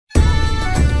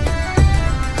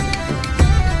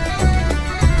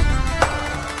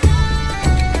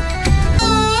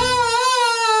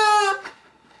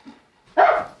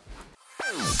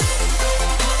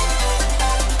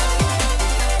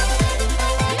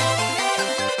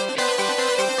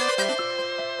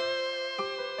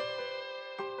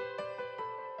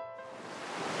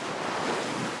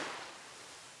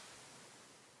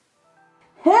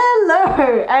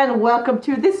Hello and welcome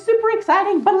to this super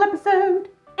exciting Bottle episode.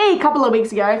 A couple of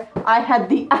weeks ago, I had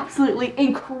the absolutely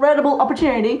incredible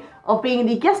opportunity of being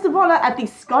the guest of honor at the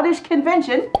Scottish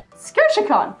convention,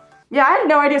 Scotiacon. Yeah, I had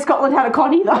no idea Scotland had a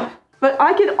con either. But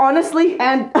I can honestly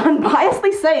and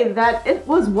unbiasedly say that it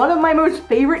was one of my most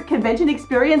favorite convention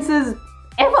experiences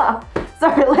ever. So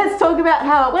let's talk about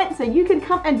how it went so you can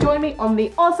come and join me on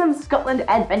the awesome Scotland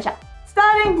adventure.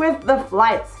 Starting with the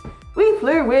flights. We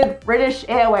flew with British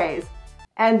Airways.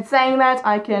 And saying that,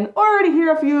 I can already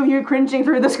hear a few of you cringing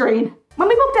through the screen. When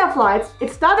we booked our flights, it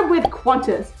started with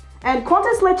Qantas. And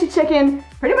Qantas lets you check in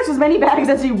pretty much as many bags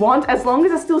as you want as long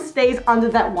as it still stays under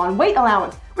that one weight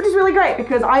allowance. Which is really great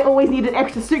because I always need an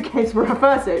extra suitcase for a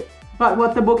fursuit. But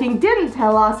what the booking didn't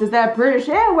tell us is that British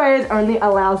Airways only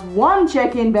allows one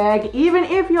check-in bag even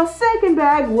if your second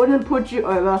bag wouldn't put you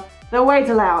over the weight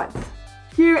allowance.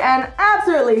 Cue an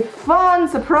absolutely fun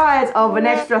surprise of an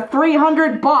extra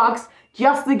 $300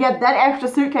 just to get that extra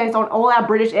suitcase on all our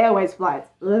British Airways flights.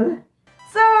 Ugh.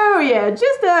 So yeah,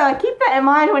 just keep that in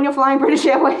mind when you're flying British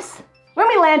Airways. When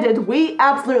we landed, we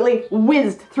absolutely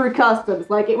whizzed through customs.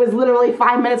 Like it was literally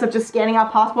 5 minutes of just scanning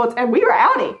our passports and we were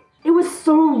outie. It was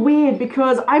so weird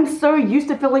because I'm so used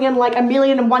to filling in like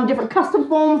 1,000,001 different custom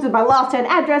forms with my last 10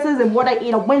 addresses and what I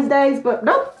eat on Wednesdays, but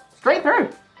nope, straight through.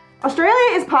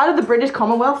 Australia is part of the British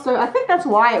Commonwealth, so I think that's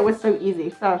why it was so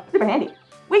easy, so super handy.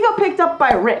 We got picked up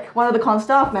by Rick, one of the con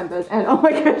staff members, and oh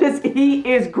my goodness, he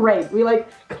is great. We like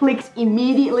clicked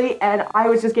immediately and I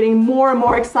was just getting more and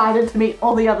more excited to meet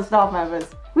all the other staff members.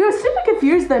 We were super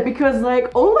confused though because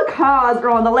like all the cars are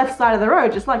on the left side of the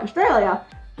road, just like Australia,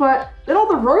 but then all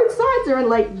the road signs are in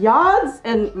like yards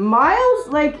and miles.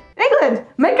 Like, England,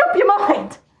 make up your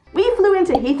mind! We flew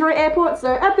into Heathrow Airport,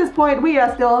 so at this point we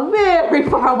are still very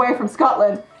far away from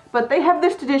Scotland. But they have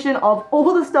this tradition of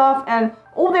all the staff and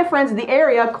all their friends in the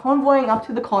area convoying up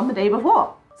to the con the day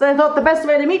before. So I thought the best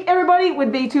way to meet everybody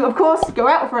would be to, of course, go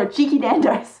out for a cheeky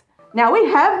Nando's. Now we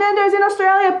have Nando's in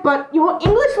Australia, but your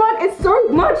English one is so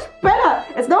much better.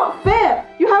 It's not fair.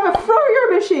 You have a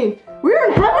froyo machine. We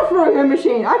don't have a froyo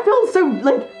machine. I feel so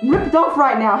like ripped off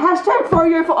right now. Hashtag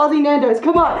froyo for Aussie Nando's.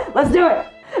 Come on, let's do it.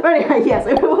 But anyway, yes,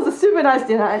 it was a super nice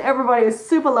dinner and everybody was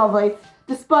super lovely,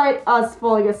 despite us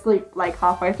falling asleep like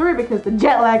halfway through because the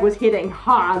jet lag was hitting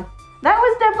hard. That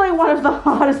was definitely one of the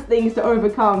hardest things to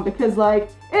overcome because like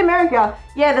in America,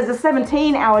 yeah, there's a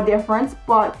 17-hour difference,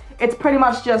 but it's pretty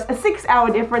much just a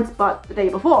 6-hour difference but the day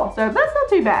before, so that's not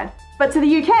too bad. But to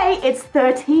the UK, it's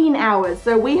 13 hours,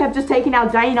 so we have just taken our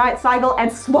day-night cycle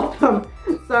and swapped them.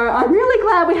 So I'm really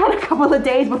glad we had a couple of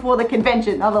days before the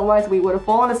convention, otherwise we would have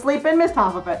fallen asleep and missed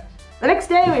half of it. The next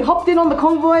day we hopped in on the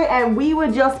convoy and we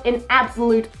were just in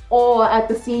absolute awe at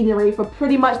the scenery for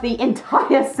pretty much the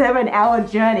entire 7-hour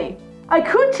journey. I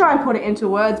could try and put it into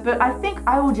words, but I think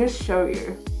I will just show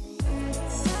you.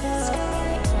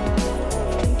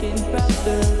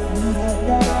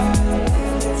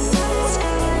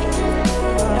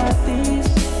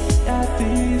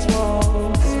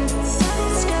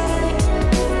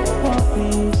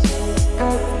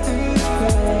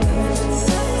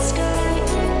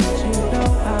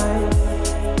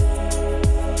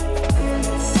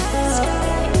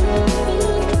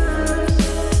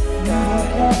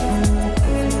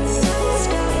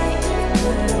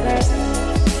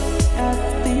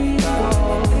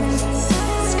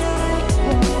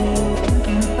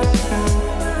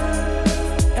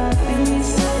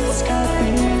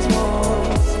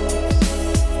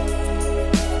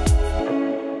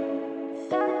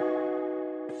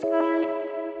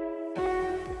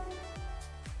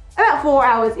 About 4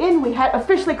 hours in, we had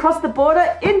officially crossed the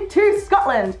border into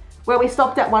Scotland, where we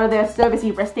stopped at one of their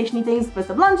servicey rest station-y things for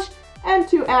some lunch, and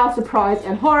to our surprise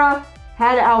and horror,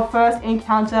 had our first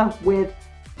encounter with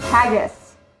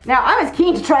haggis. Now, I was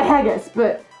keen to try haggis,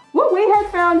 but what we had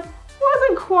found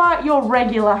wasn't quite your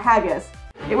regular haggis.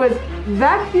 It was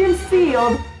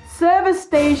vacuum-sealed service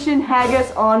station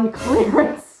haggis on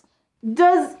clearance.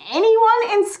 Does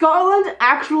anyone in Scotland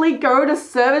actually go to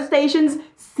service stations,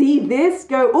 see this,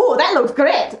 go, oh, that looks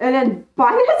great, and then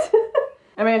buy it?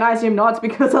 I mean, I assume not,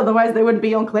 because otherwise they wouldn't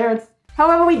be on clearance.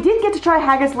 However, we did get to try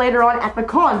haggis later on at the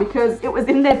con because it was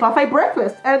in their buffet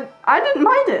breakfast, and I didn't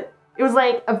mind it. It was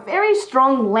like a very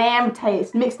strong lamb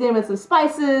taste mixed in with some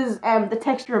spices and the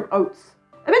texture of oats.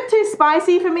 A bit too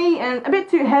spicy for me and a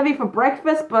bit too heavy for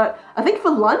breakfast, but I think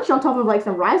for lunch on top of like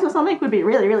some rice or something would be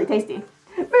really, really tasty.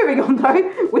 Moving on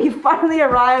though, we finally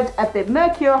arrived at the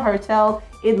Mercure Hotel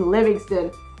in Livingston,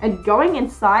 and going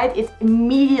inside, it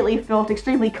immediately felt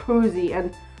extremely cozy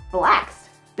and relaxed.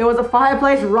 There was a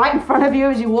fireplace right in front of you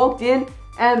as you walked in,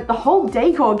 and the whole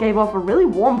decor gave off a really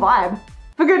warm vibe.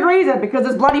 For good reason, because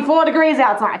it's bloody 4 degrees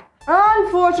outside.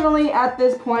 Unfortunately, at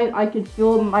this point, I could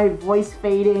feel my voice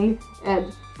fading,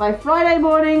 and by Friday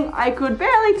morning, I could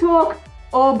barely talk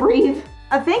or breathe.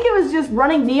 I think it was just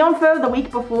running neon fur the week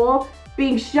before,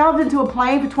 being shoved into a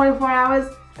plane for 24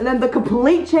 hours, and then the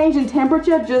complete change in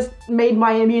temperature just made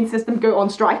my immune system go on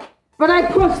strike. But I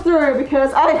pushed through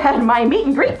because I had my meet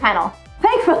and greet panel.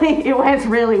 Thankfully, it went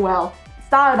really well. It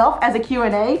started off as a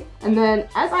Q&A, and then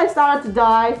as I started to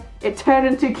die, it turned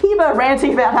into Kiba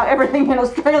ranting about how everything in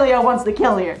Australia wants to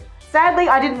kill you. Sadly,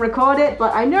 I didn't record it,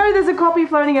 but I know there's a copy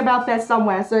floating about there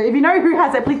somewhere, so if you know who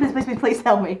has it, please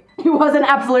tell me. It was an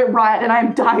absolute riot, and I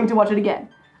am dying to watch it again.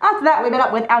 After that, we met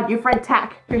up with our new friend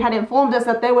Tak, who had informed us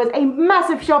that there was a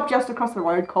massive shop just across the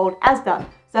road called Asda,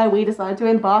 so we decided to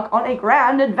embark on a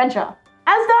grand adventure.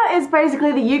 Asda is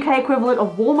basically the UK equivalent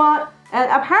of Walmart, and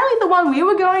apparently the one we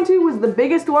were going to was the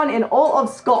biggest one in all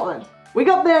of Scotland. We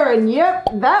got there and yep,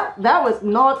 that was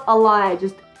not a lie,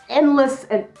 just endless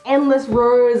and endless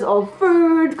rows of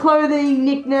food, clothing,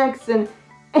 knickknacks, and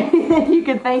anything you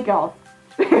could think of.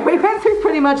 We went through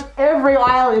pretty much every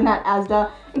aisle in that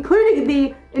Asda, including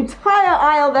the entire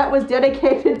aisle that was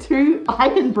dedicated to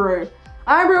Iron Brew.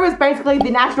 Iron Brew is basically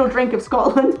the national drink of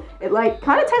Scotland. It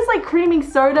kind of tastes like creaming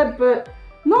soda, but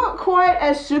not quite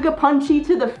as sugar punchy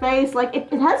to the face.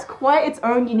 It has quite its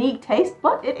own unique taste,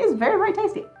 but it is very, very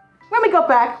tasty. When we got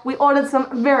back, we ordered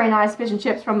some very nice fish and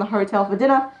chips from the hotel for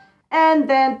dinner, and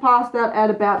then passed out at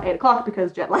about 8 o'clock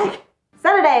because jet lag.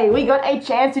 Saturday, we got a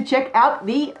chance to check out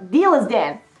the Dealer's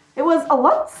Den. It was a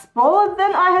lot smaller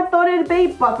than I had thought it'd be,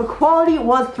 but the quality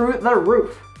was through the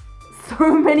roof.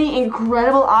 So many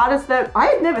incredible artists that I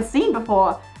had never seen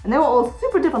before, and they were all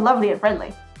super duper lovely and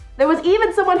friendly. There was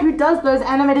even someone who does those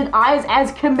animated eyes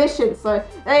as commission, so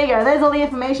there you go, there's all the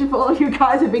information for all of you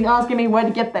guys who've been asking me where to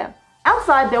get them.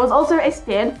 Outside, there was also a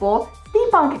stand for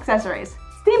steampunk accessories.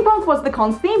 Steampunk was the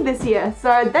con's theme this year,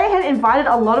 so they had invited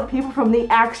a lot of people from the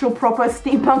actual proper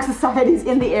steampunk societies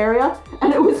in the area,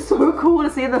 and it was so cool to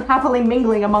see them happily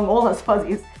mingling among all us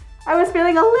fuzzies. I was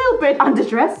feeling a little bit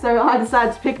underdressed, so I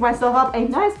decided to pick myself up a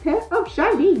nice pair of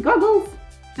shiny goggles.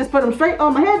 Just put them straight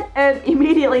on my head and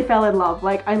immediately fell in love.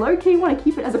 I low-key want to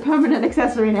keep it as a permanent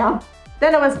accessory now.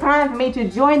 Then it was time for me to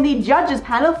join the judges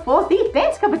panel for the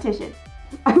dance competition.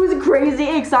 I was crazy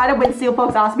excited when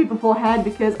Sealfox asked me beforehand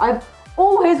because I've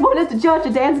always wanted to judge a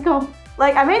dance comp.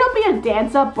 I may not be a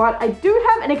dancer, but I do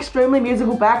have an extremely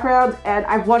musical background and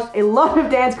I've watched a lot of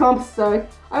dance comps, so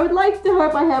I would like to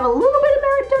hope I have a little bit of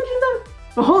merit judging them.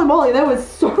 But holy moly, there was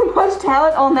so much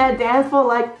talent on that dance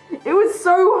floor. It was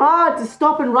so hard to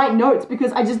stop and write notes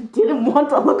because I just didn't want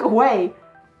to look away.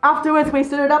 Afterwards, we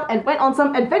stood up and went on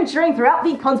some adventuring throughout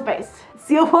the con space.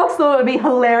 Sealfox thought it would be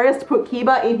hilarious to put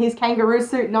Kiba in his kangaroo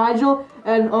suit Nigel,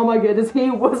 and oh my goodness, he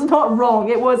was not wrong.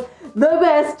 It was the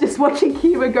best just watching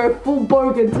Kiba go full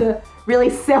bogan to really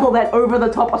sell that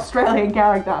over-the-top Australian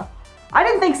character. I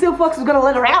didn't think Sealfox was going to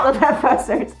let her out of that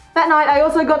fursuit. That night, I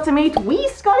also got to meet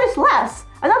WeeScottishLass,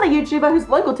 another YouTuber who's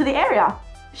local to the area.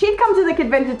 She'd come to the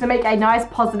convention to make a nice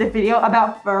positive video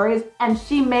about furries, and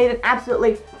she made an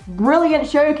absolutely brilliant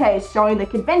showcase showing the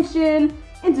convention,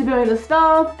 interviewing the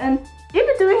staff, and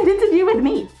even doing an interview with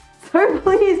me. So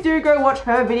please do go watch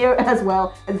her video as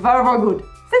well. It's very, very good.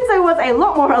 Since I was a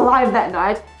lot more alive that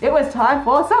night, it was time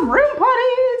for some room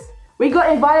parties. We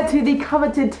got invited to the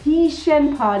coveted tea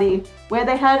shen party, where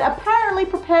they had apparently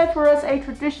prepared for us a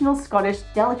traditional Scottish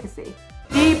delicacy.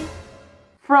 Deep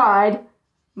fried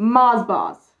Mars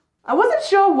bars. I wasn't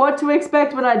sure what to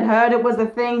expect when I'd heard it was a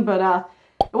thing, but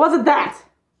it wasn't that.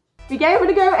 We gave it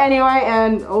a go anyway,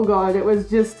 and oh god, it was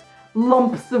just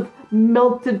lumps of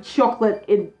melted chocolate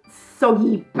in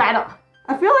soggy batter.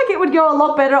 I feel like it would go a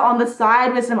lot better on the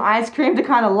side with some ice cream to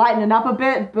kind of lighten it up a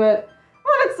bit, but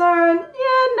on its own,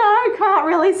 yeah, no, can't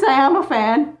really say I'm a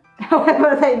fan.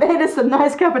 However, they made us a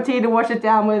nice cup of tea to wash it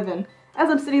down with, and as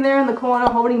I'm sitting there in the corner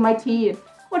holding my tea and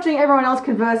watching everyone else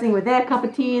conversing with their cup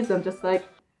of teas, I'm just like,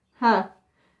 huh,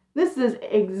 this is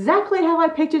exactly how I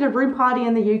pictured a room party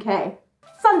in the UK.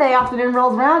 Sunday afternoon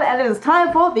rolls around and it is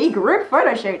time for the group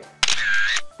photo shoot.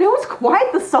 There was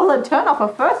quite the solid turn-up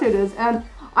of fursuiters, and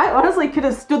I honestly could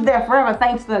have stood there forever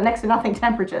thanks to the next to nothing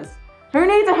temperatures. Who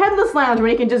needs a headless lounge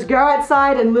when you can just go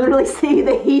outside and literally see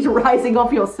the heat rising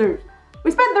off your suit?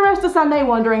 We spent the rest of Sunday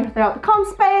wandering throughout the comp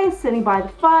space, sitting by the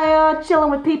fire,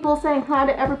 chilling with people, saying hi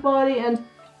to everybody, and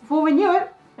before we knew it,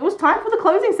 it was time for the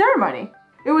closing ceremony.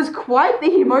 It was quite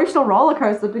the emotional roller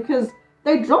coaster because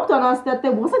they dropped on us that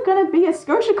there wasn't going to be a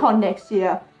Scotiacon next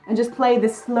year, and just play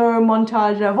this slow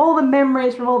montage of all the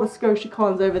memories from all the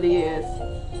Scotiacons over the years.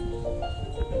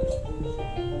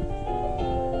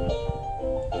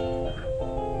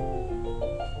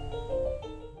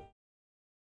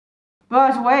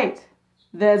 But wait,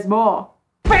 there's more.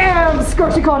 Bam!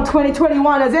 Scotiacon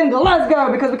 2021 is in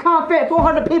Glasgow because we can't fit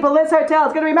 400 people in this hotel.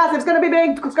 It's gonna be massive, it's gonna be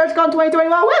big. Scotiacon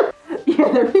 2021, woo!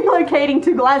 Yeah, they're relocating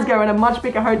to Glasgow in a much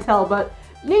bigger hotel, but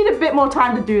need a bit more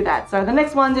time to do that. So the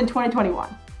next one's in 2021.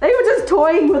 They were just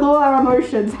toying with all our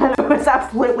emotions and it was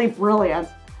absolutely brilliant.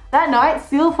 That night,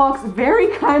 Seal Fox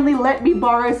very kindly let me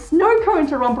borrow Snow Cone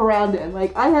to romp around in.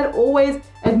 Like, I had always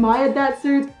admired that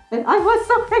suit and I was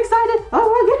so excited. Oh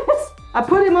my goodness. I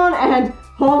put him on and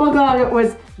oh my god, it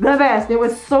was the best. It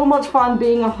was so much fun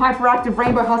being a hyperactive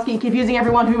rainbow husky confusing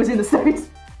everyone who was in the suit.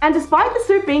 And despite the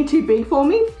suit being too big for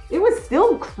me, it was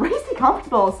still crazy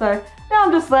comfortable. So now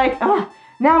I'm just like,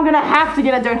 now I'm gonna have to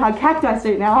get a Don't Hug Cacti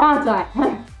suit now, aren't I?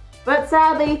 But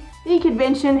sadly, the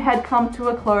convention had come to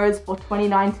a close for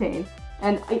 2019.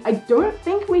 And I don't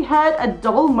think we had a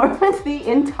dull moment the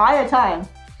entire time.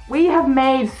 We have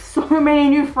made so many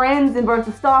new friends in both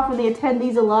the staff and the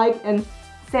attendees alike, and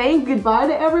saying goodbye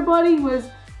to everybody was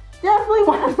definitely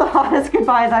one of the hardest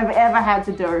goodbyes I've ever had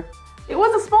to do. It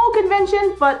was a small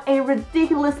convention, but a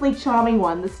ridiculously charming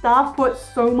one. The staff put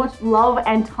so much love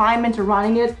and time into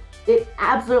running it. It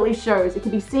absolutely shows. It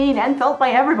can be seen and felt by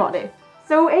everybody.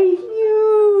 So a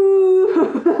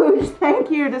huge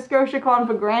thank you to Scotiacon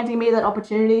for granting me that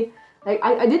opportunity. Like,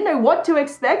 I didn't know what to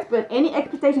expect, but any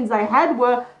expectations I had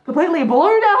were completely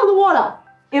blown out of the water.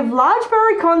 If large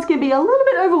furry cons can be a little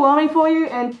bit overwhelming for you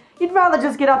and you'd rather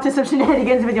just get up to some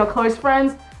shenanigans with your close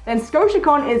friends, then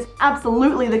Scotiacon is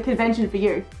absolutely the convention for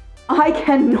you. I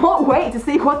cannot wait to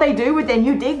see what they do with their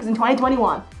new digs in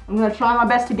 2021. I'm going to try my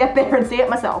best to get there and see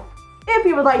it myself. If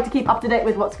you would like to keep up to date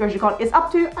with what Scotiacon is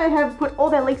up to, I have put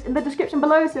all their links in the description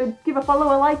below, so give a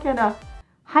follow, a like, and a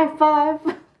high five.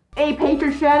 A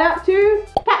patron shout out to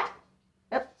Cat.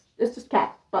 Yep, it's just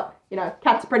Cat, but you know,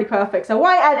 Cat's pretty perfect, so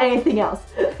why add anything else?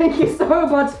 Thank you so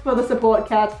much for the support,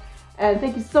 Cat, and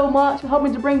thank you so much for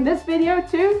helping to bring this video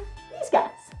to these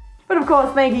guys. But of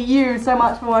course, thank you so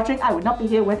much for watching. I would not be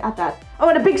here without that. Oh,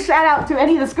 and a big shout out to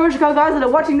any of the Scotiacon guys that are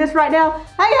watching this right now.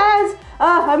 Hi guys!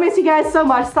 I miss you guys so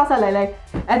much. Sasa Lele.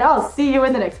 And I'll see you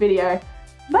in the next video.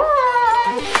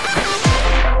 Bye!